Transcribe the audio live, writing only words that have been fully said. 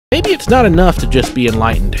It's not enough to just be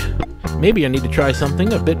enlightened. Maybe I need to try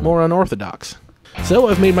something a bit more unorthodox. So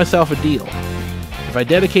I've made myself a deal. If I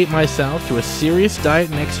dedicate myself to a serious diet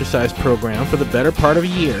and exercise program for the better part of a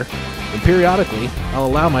year, then periodically I'll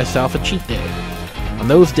allow myself a cheat day. On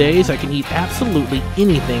those days, I can eat absolutely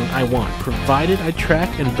anything I want, provided I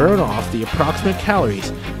track and burn off the approximate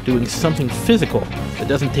calories doing something physical that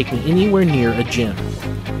doesn't take me anywhere near a gym.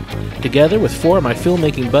 Together with 4 of my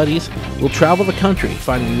filmmaking buddies, we'll travel the country,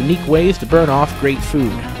 finding unique ways to burn off great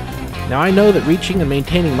food. Now I know that reaching and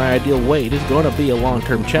maintaining my ideal weight is going to be a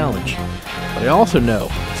long-term challenge, but I also know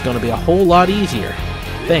it's going to be a whole lot easier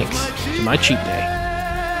thanks to my cheat day.